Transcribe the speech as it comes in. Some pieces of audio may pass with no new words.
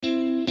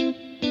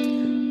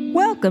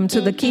Welcome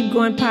to the Keep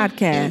Going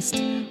podcast,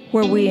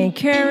 where we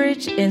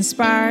encourage,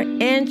 inspire,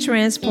 and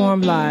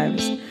transform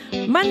lives.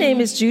 My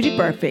name is Judy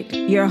Perfect,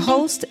 your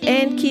host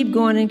and Keep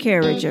Going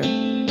encourager.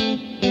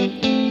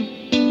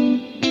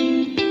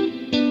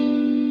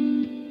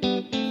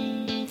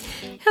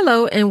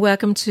 Hello, and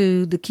welcome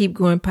to the Keep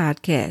Going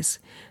podcast.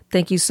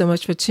 Thank you so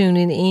much for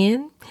tuning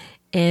in.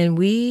 And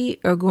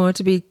we are going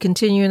to be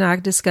continuing our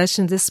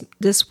discussion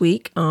this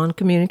week on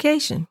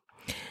communication.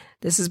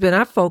 This has been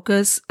our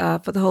focus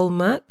for the whole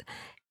month,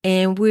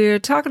 and we're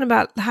talking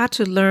about how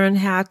to learn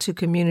how to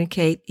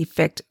communicate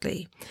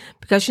effectively.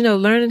 Because,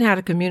 learning how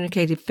to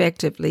communicate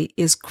effectively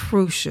is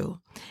crucial.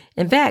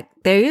 In fact,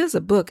 there is a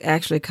book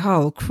actually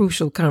called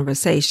Crucial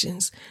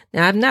Conversations.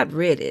 Now, I've not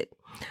read it,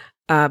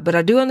 but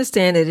I do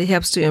understand that it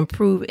helps to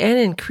improve and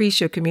increase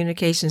your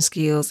communication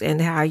skills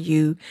and how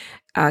you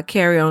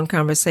carry on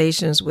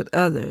conversations with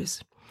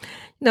others.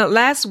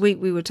 Last week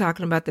we were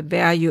talking about the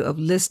value of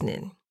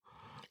listening.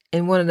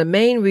 And one of the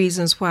main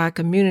reasons why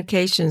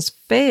communications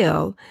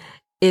fail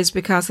is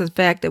because of the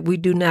fact that we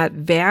do not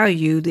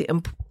value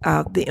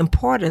the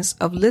importance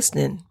of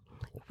listening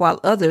while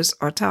others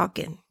are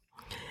talking.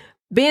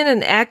 Being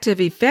an active,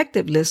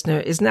 effective listener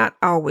is not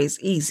always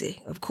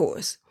easy, of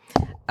course.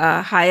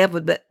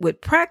 However,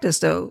 with practice,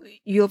 though,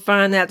 you'll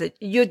find out that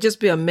you'll just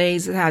be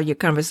amazed at how your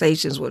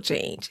conversations will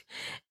change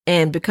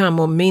and become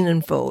more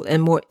meaningful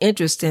and more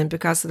interesting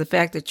because of the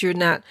fact that you're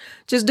not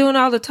just doing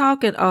all the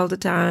talking all the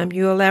time.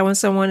 You're allowing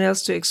someone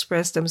else to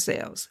express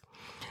themselves.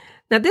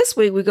 Now, this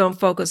week, we're going to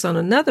focus on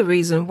another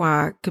reason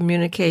why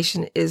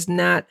communication is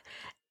not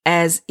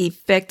as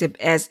effective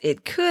as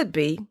it could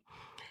be.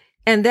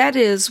 And that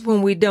is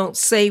when we don't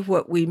say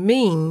what we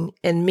mean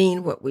and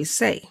mean what we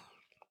say.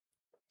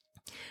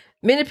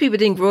 Many people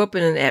didn't grow up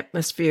in an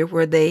atmosphere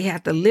where they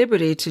had the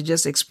liberty to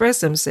just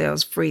express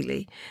themselves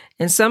freely.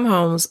 In some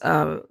homes,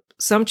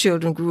 some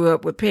children grew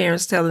up with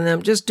parents telling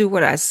them, just do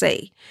what I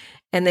say.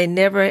 And they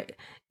never,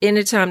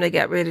 anytime they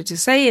got ready to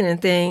say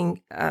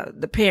anything,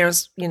 the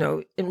parents,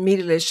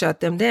 immediately shut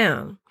them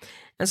down.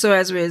 And so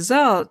as a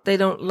result, they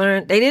didn't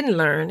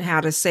learn how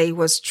to say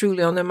what's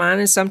truly on their mind.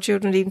 And some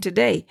children even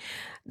today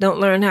don't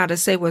learn how to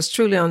say what's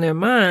truly on their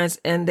minds.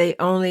 And they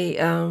only,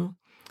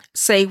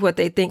 say what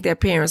they think their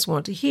parents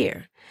want to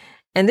hear.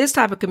 And this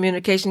type of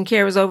communication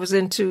carries over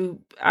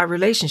into our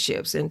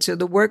relationships, into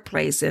the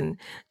workplace, and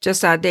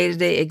just our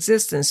day-to-day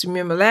existence.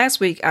 Remember last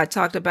week, I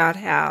talked about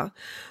how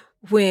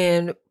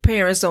when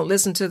parents don't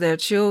listen to their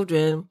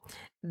children,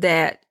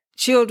 that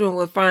children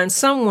will find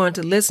someone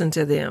to listen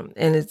to them.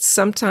 And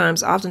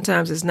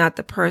oftentimes it's not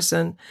the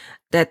person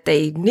that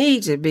they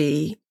need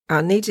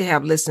to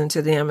have listening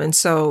to them. And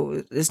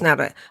so it's not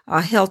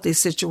a healthy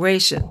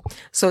situation.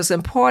 So it's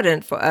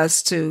important for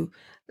us to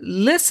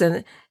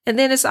listen. And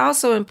then it's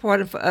also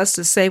important for us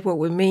to say what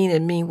we mean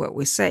and mean what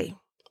we say.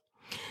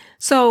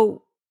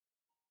 So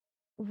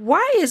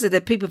why is it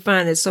that people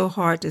find it so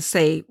hard to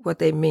say what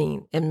they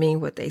mean and mean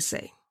what they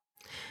say?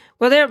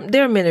 Well,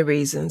 there are many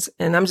reasons,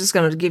 and I'm just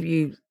going to give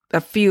you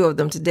a few of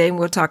them today, and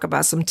we'll talk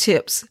about some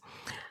tips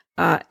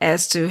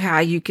as to how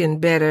you can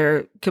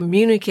better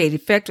communicate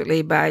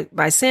effectively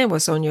by saying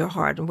what's on your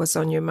heart and what's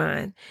on your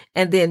mind,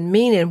 and then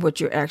meaning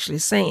what you're actually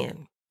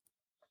saying.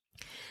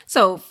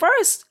 So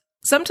first,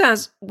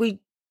 sometimes we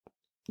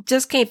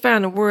just can't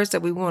find the words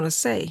that we want to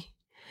say.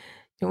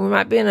 And we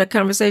might be in a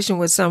conversation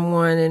with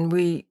someone and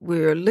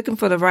we're looking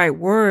for the right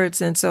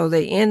words, and so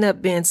they end up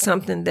being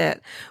something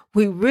that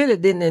we really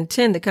didn't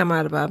intend to come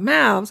out of our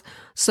mouths.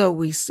 So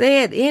we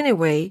say it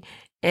anyway,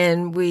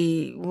 and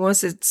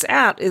once it's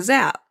out, it's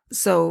out.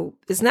 So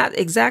it's not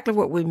exactly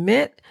what we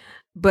meant,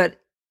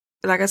 but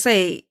like I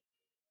say,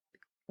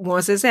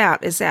 once it's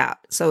out, it's out.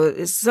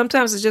 So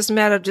sometimes it's just a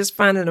matter of just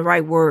finding the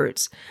right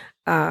words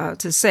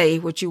to say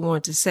what you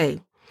want to say.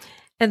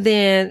 And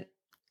then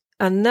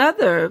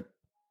another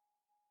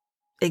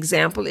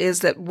example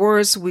is that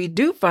words we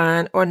do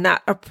find are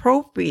not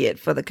appropriate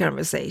for the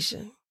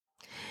conversation.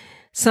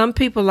 Some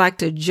people like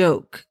to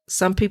joke.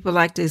 Some people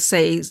like to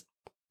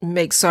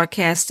make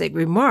sarcastic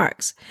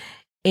remarks,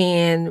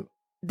 and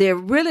they're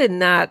really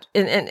not,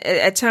 and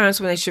at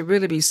times when they should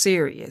really be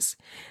serious,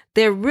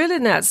 they're really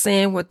not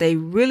saying what they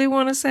really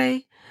want to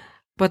say,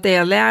 but they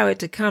allow it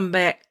to come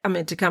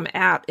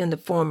out in the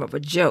form of a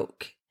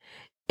joke.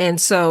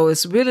 And so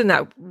it's really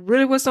not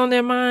really what's on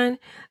their mind.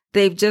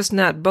 They've just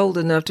not bold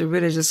enough to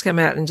really just come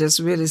out and just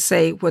really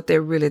say what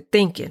they're really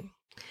thinking.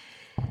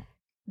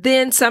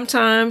 Then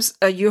sometimes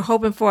you're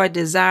hoping for a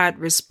desired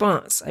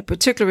response, a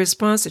particular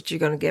response that you're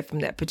going to get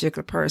from that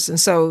particular person.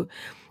 So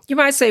you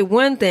might say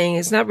one thing,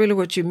 it's not really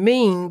what you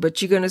mean,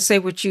 but you're going to say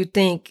what you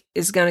think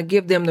is going to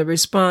give them the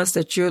response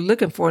that you're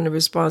looking for and the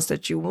response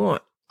that you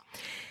want.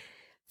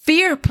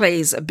 Fear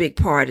plays a big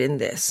part in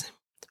this.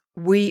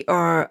 We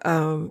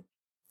are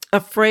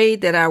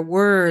afraid that our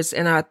words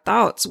and our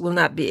thoughts will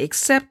not be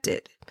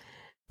accepted.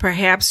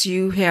 Perhaps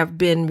you have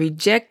been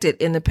rejected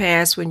in the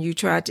past when you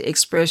tried to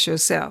express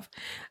yourself,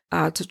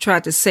 to try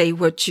to say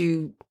what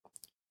you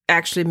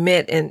actually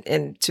meant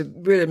and to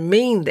really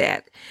mean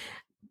that.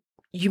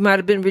 you might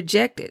have been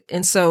rejected.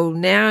 And so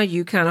now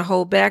you kind of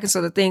hold back. And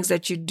so the things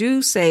that you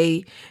do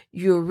say,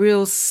 you're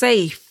real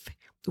safe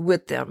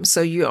with them.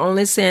 So you're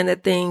only saying the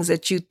things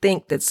that you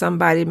think that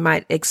somebody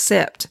might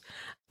accept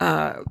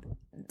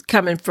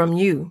coming from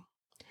you.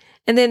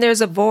 And then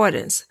there's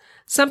avoidance.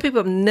 Some people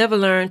have never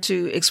learned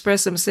to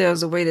express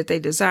themselves the way that they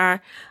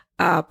desire.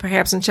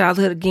 Perhaps in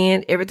childhood,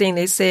 again, everything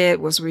they said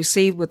was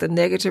received with a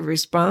negative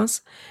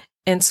response.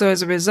 And so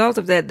as a result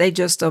of that, they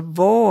just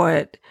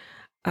avoid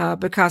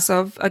because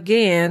of,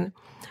 again,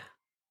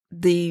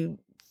 the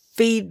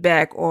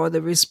feedback or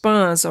the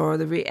response or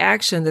the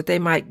reaction that they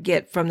might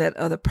get from that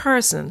other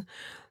person.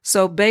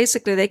 So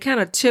basically, they kind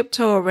of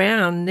tiptoe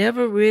around,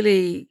 never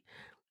really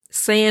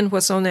saying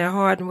what's on their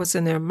heart and what's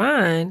in their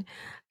mind.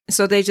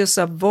 So they just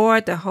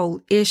avoid the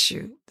whole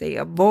issue. They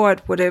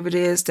avoid whatever it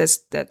is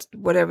that's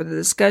whatever the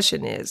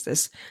discussion is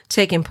that's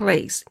taking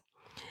place.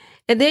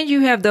 And then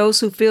you have those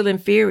who feel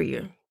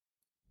inferior.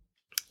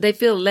 They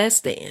feel less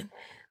than.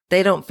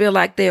 They don't feel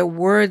like they're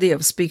worthy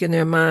of speaking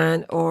their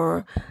mind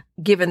or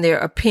giving their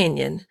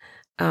opinion.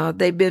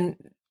 Maybe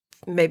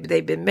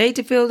they've been made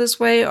to feel this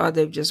way, or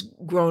they've just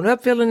grown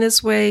up feeling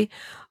this way,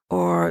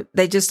 or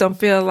they just don't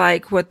feel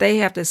like what they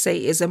have to say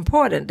is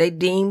important. They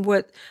deem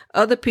what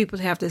other people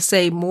have to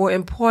say more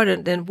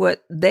important than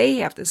what they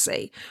have to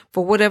say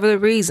for whatever the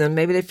reason.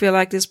 Maybe they feel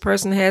like this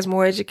person has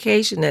more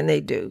education than they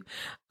do.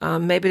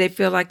 Maybe they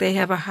feel like they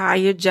have a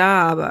higher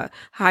job, a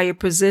higher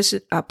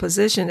position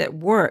at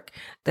work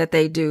that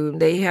they do.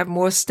 They have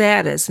more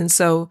status. And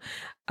so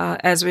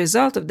as a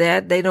result of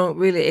that, they don't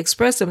really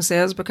express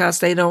themselves because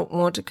they don't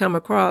want to come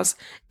across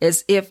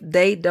as if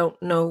they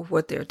don't know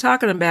what they're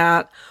talking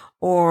about,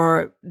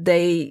 or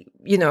they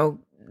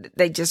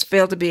just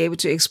fail to be able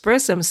to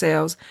express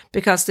themselves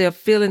because they're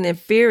feeling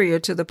inferior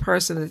to the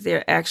person that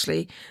they're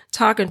actually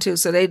talking to.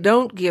 So they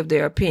don't give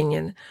their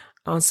opinion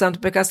on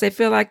something because they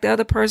feel like the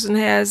other person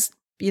has,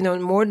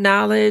 more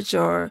knowledge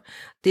or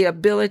the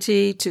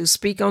ability to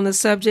speak on the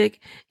subject.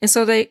 And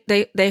so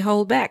they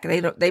hold back.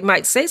 They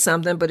might say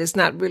something, but it's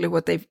not really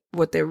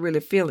what they're really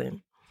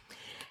feeling.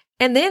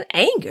 And then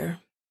anger.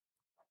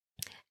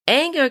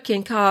 Anger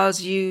can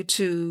cause you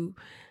to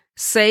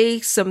say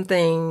some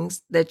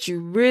things that you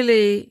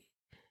really,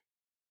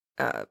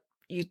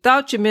 you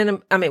thought you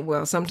meant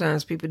them.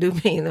 Sometimes people do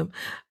mean them,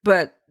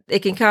 but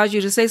it can cause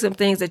you to say some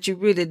things that you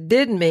really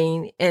didn't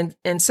mean.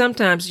 And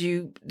sometimes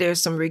there's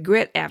some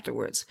regret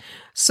afterwards.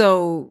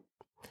 So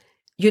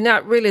you're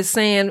not really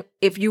saying,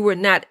 if you were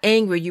not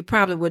angry, you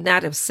probably would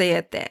not have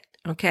said that.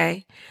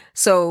 Okay.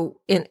 So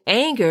in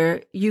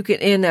anger, you can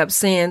end up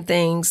saying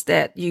things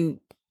that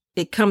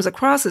it comes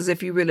across as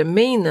if you really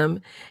mean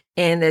them,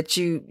 and that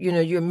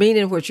you're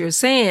meaning what you're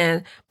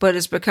saying, but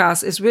it's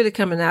because it's really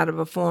coming out of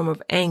a form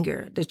of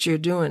anger that you're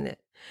doing it.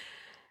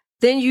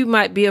 Then you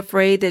might be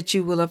afraid that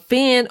you will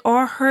offend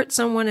or hurt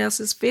someone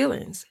else's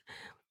feelings.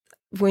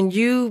 When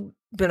you've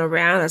been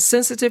around a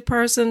sensitive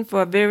person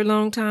for a very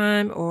long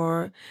time,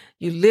 or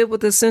you live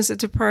with a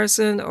sensitive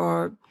person,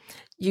 or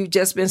you've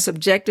just been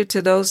subjected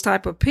to those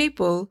type of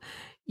people,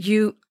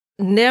 you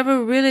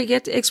never really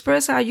get to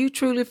express how you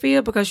truly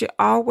feel because you're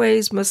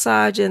always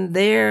massaging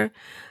their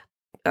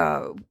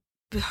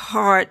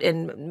heart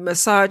and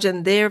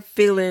massaging their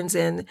feelings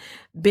and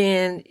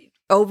being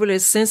overly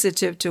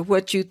sensitive to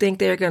what you think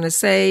they're going to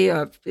say,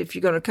 or if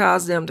you're going to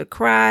cause them to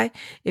cry,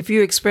 if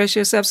you express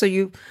yourself. So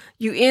you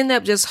end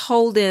up just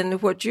holding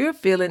what you're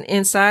feeling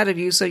inside of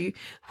you. So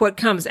what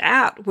comes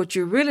out, what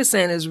you're really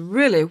saying is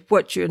really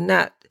what you're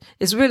not.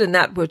 It's really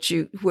not what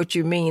you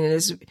mean,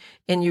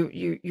 and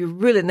you're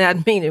really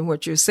not meaning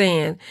what you're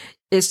saying.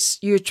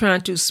 You're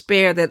trying to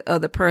spare that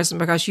other person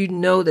because you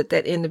know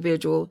that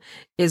individual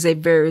is a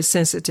very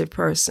sensitive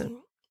person.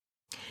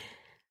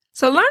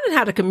 So learning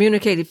how to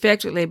communicate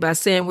effectively by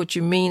saying what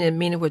you mean and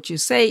meaning what you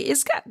say,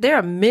 there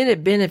are many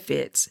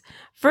benefits.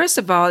 First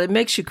of all, it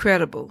makes you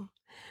credible.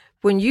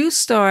 When you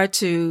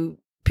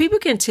people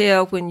can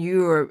tell when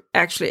you are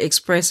actually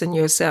expressing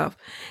yourself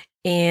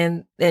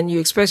and you're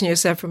expressing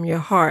yourself from your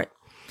heart,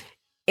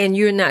 and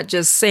you're not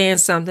just saying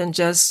something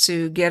just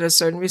to get a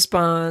certain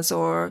response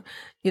or,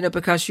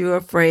 because you're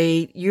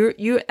afraid.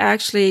 You're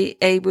actually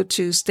able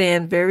to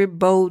stand very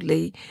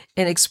boldly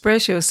and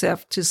express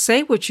yourself, to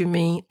say what you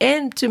mean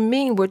and to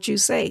mean what you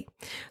say.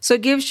 So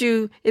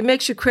it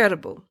makes you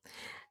credible.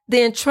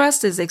 Then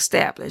trust is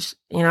established.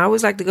 I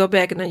always like to go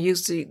back and I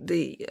use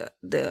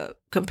the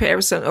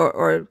comparison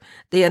or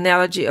the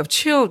analogy of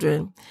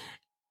children.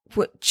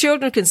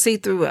 Children can see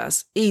through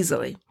us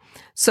easily.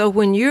 So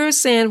when you're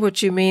saying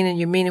what you mean and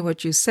you're meaning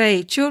what you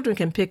say, children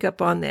can pick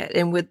up on that.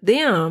 And with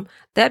them,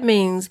 that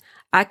means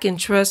I can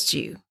trust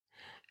you.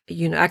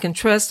 I can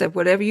trust that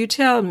whatever you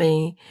tell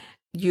me,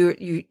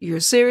 you're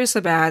serious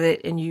about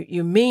it, and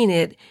you mean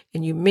it,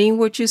 and you mean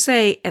what you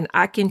say, and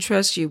I can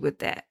trust you with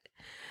that.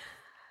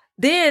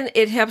 Then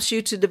it helps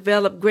you to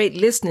develop great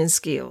listening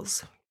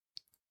skills.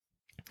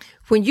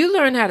 When you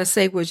learn how to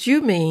say what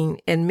you mean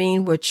and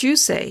mean what you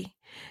say,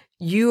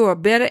 you are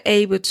better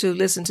able to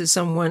listen to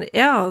someone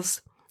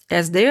else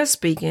as they're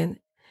speaking,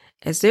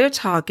 as they're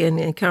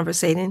talking and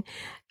conversating,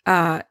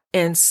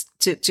 and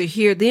to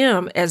hear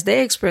them as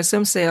they express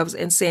themselves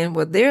and saying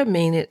what they're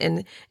meaning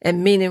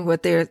and meaning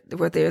what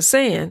they're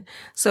saying.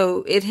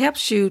 So it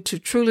helps you to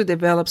truly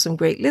develop some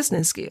great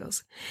listening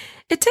skills.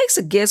 It takes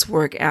the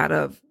guesswork out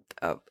of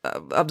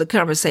the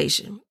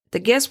conversation. The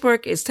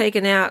guesswork is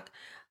taken out.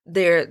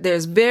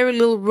 There's very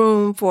little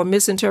room for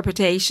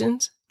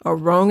misinterpretations or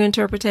wrong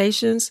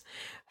interpretations.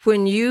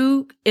 When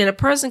a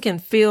person can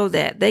feel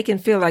that, they can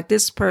feel like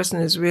this person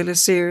is really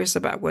serious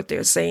about what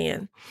they're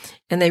saying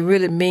and they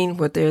really mean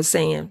what they're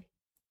saying.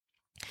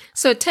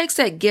 So it takes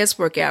that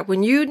guesswork out.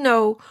 When you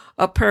know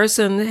a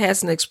person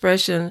has an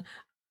expression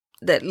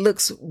that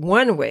looks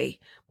one way,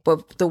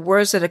 but the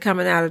words that are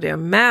coming out of their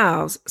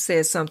mouths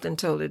says something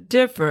totally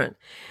different,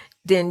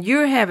 then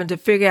you're having to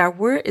figure out,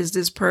 where is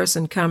this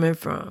person coming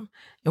from?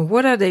 And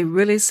what are they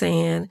really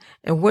saying?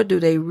 And what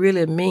do they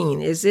really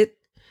mean? Is it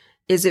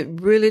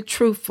really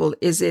truthful?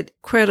 Is it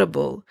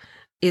credible?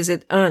 Is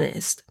it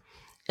honest?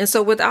 And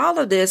so with all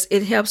of this,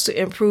 it helps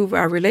to improve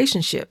our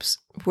relationships,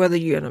 whether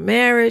you're in a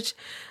marriage,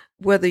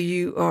 whether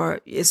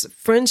it's a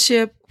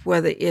friendship,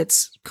 whether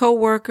it's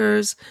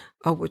coworkers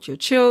or with your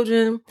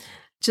children,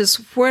 just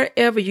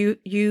wherever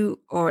you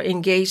are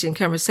engaged in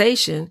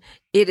conversation,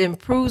 it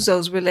improves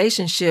those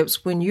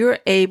relationships when you're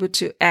able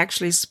to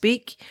actually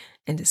speak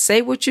and to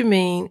say what you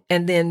mean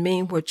and then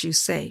mean what you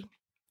say.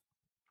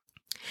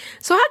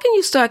 So how can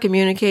you start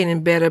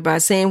communicating better by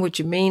saying what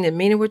you mean and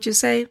meaning what you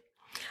say?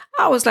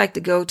 I always like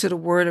to go to the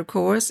Word, of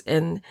course,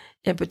 and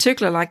in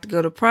particular, I like to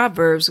go to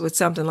Proverbs with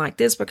something like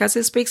this because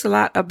it speaks a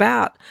lot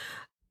about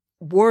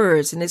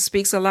words and it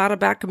speaks a lot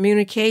about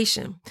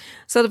communication.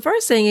 So the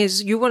first thing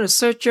is you want to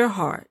search your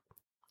heart.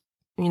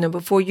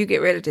 Before you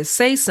get ready to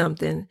say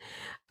something,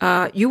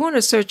 you want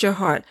to search your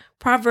heart.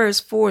 Proverbs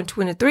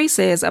 4:23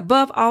 says,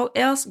 above all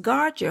else,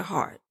 guard your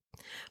heart,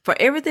 for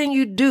everything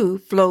you do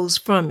flows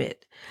from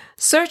it.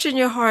 Searching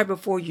your heart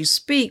before you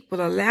speak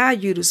will allow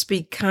you to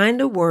speak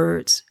kinder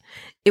words.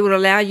 It will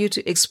allow you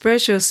to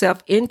express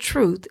yourself in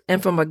truth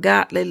and from a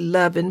godly,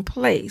 loving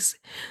place.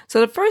 So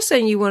the first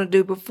thing you want to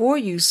do before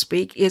you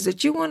speak is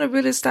that you want to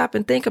really stop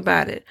and think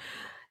about it.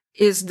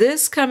 Is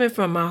this coming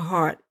from my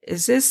heart?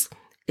 Is this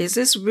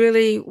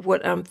really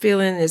what I'm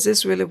feeling? Is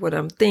this really what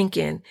I'm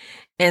thinking?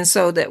 And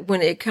so that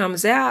when it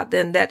comes out,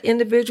 then that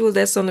individual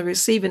that's on the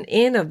receiving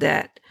end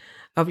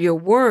of your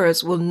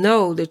words will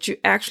know that you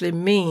actually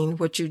mean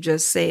what you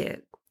just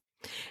said.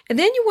 And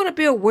then you want to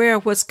be aware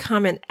of what's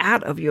coming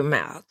out of your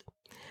mouth.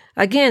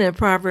 Again, in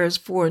Proverbs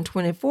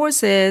 4:24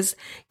 says,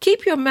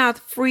 keep your mouth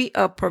free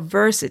of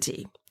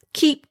perversity.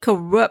 Keep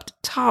corrupt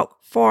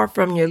talk far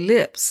from your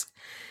lips.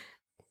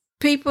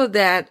 People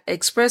that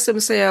express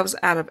themselves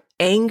out of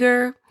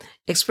anger,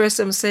 express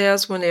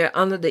themselves when they're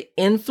under the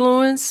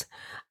influence,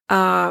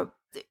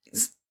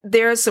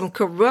 there's some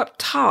corrupt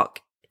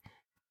talk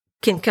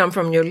can come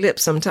from your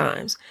lips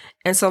sometimes.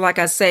 And so, like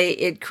I say,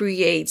 it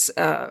creates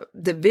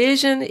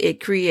division,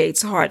 it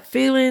creates hard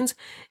feelings.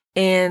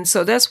 And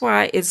so that's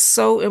why it's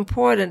so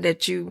important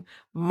that you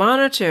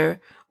monitor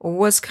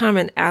what's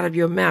coming out of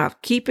your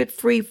mouth. Keep it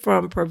free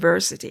from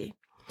perversity.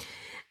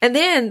 And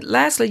then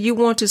lastly, you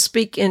want to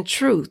speak in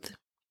truth.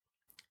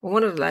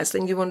 One of the last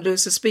things you want to do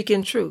is to speak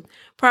in truth.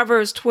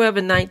 Proverbs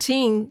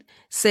 12:19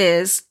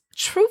 says,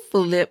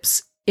 truthful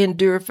lips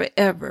endure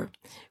forever.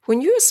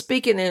 When you're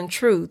speaking in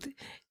truth,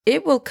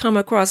 it will come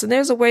across, and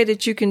there's a way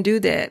that you can do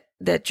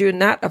that you're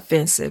not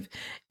offensive,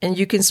 and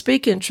you can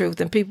speak in truth,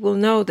 and people will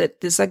know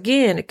that this,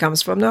 again, it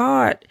comes from the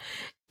heart.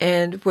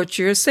 And what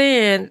you're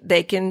saying,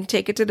 they can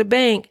take it to the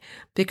bank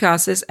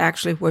because it's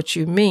actually what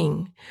you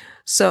mean.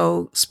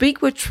 So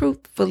speak with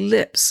truthful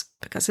lips,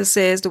 because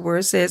the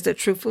word says that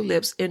truthful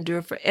lips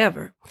endure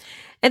forever.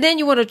 And then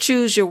you want to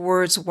choose your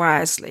words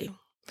wisely.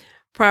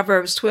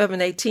 Proverbs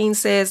 12:18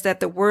 says that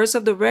the words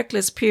of the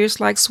reckless pierce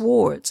like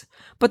swords,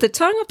 but the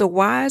tongue of the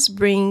wise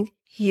bring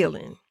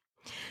healing.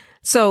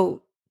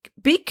 So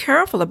be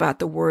careful about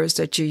the words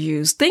that you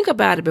use. Think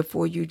about it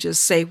before you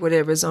just say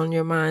whatever's on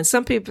your mind.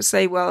 Some people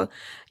say, well,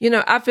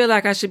 I feel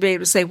like I should be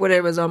able to say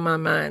whatever's on my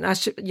mind. I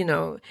should,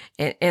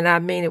 and I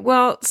mean it.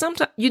 Well,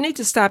 sometimes you need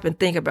to stop and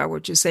think about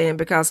what you're saying,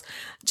 because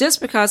just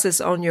because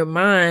it's on your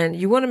mind,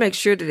 you want to make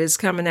sure that it's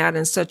coming out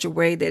in such a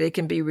way that it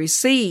can be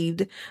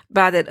received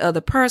by that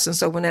other person.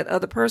 So when that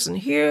other person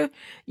hear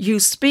you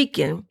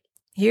speaking,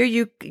 hear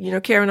you,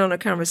 carrying on a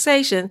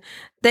conversation,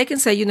 they can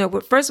say,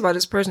 what, first of all,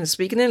 this person is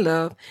speaking in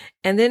love.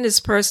 And then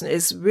this person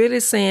is really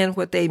saying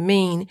what they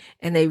mean,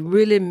 and they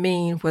really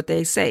mean what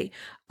they say.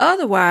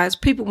 Otherwise,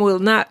 people will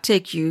not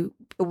take you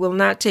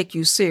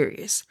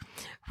serious.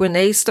 When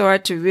they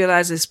start to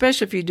realize,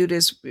 especially if you do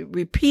this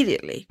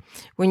repeatedly,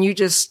 when you're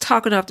just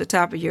talking off the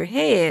top of your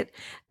head,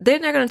 they're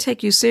not going to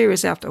take you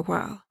serious after a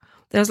while.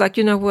 They're like,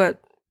 you know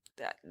what?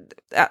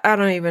 I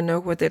don't even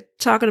know what they're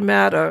talking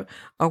about or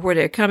where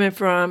they're coming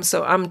from.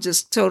 So I'm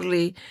just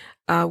totally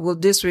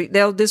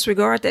they'll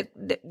disregard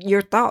that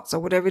your thoughts or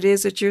whatever it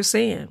is that you're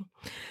saying.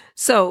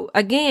 So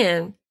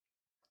again,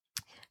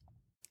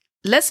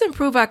 let's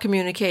improve our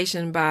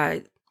communication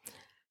by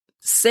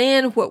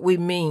saying what we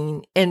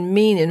mean and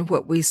meaning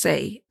what we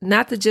say,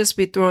 not to just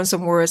be throwing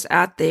some words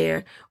out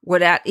there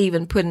without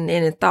even putting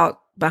any thought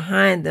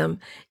behind them,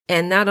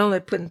 and not only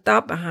putting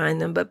thought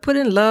behind them, but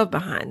putting love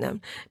behind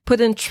them,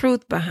 putting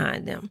truth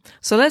behind them.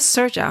 So let's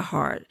search our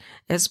heart.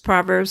 As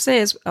Proverbs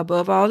says,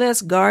 above all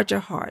else, guard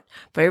your heart,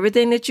 for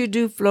everything that you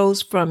do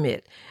flows from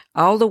it.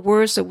 All the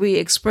words that we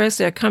express,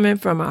 they're coming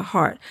from our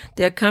heart.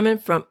 They're coming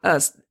from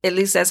us. At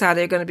least that's how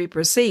they're going to be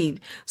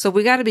perceived. So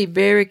we got to be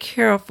very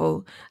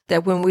careful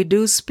that when we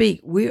do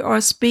speak, we are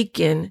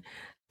speaking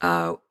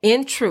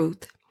in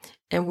truth.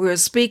 And we're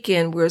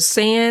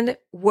saying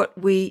what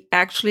we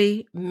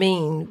actually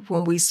mean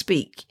when we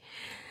speak.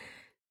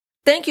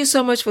 Thank you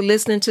so much for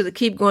listening to the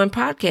Keep Going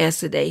podcast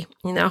today.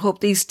 And I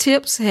hope these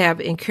tips have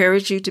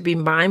encouraged you to be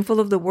mindful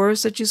of the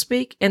words that you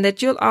speak, and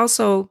that you'll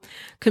also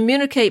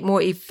communicate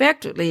more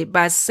effectively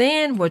by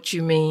saying what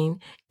you mean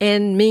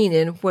and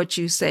meaning what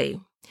you say.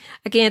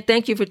 Again,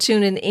 thank you for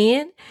tuning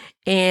in,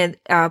 and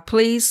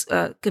please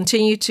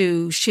continue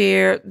to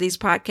share these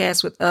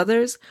podcasts with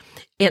others,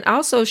 and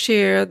also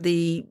share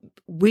the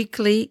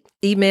weekly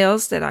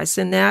emails that I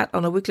send out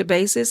on a weekly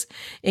basis,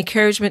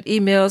 encouragement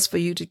emails for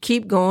you to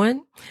keep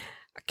going.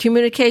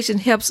 Communication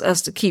helps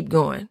us to keep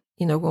going.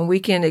 You know, when we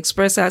can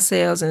express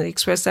ourselves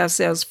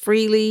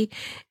freely,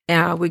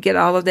 we get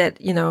all of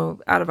that,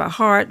 out of our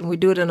heart, and we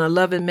do it in a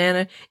loving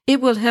manner, it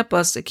will help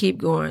us to keep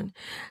going.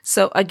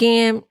 So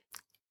again,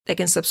 they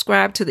can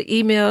subscribe to the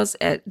emails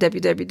at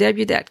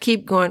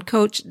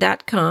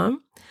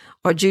www.keepgoingcoach.com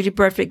or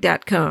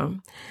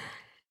judyburfict.com.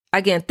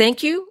 Again,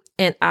 thank you.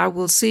 And I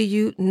will see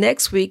you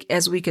next week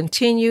as we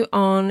continue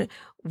on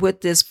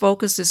with this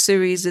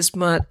series this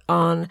month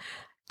on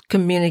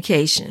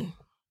communication.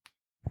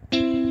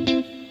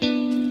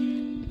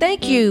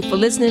 Thank you for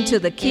listening to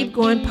the Keep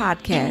Going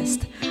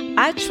podcast.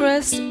 I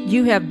trust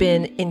you have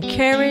been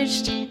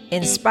encouraged,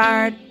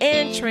 inspired,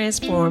 and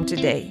transformed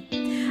today.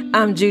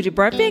 I'm Judy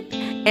Burfict,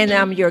 and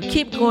I'm your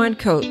Keep Going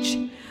coach.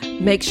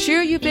 Make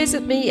sure you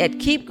visit me at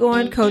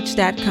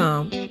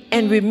keepgoingcoach.com,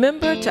 and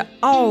remember to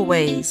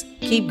always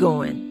keep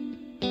going.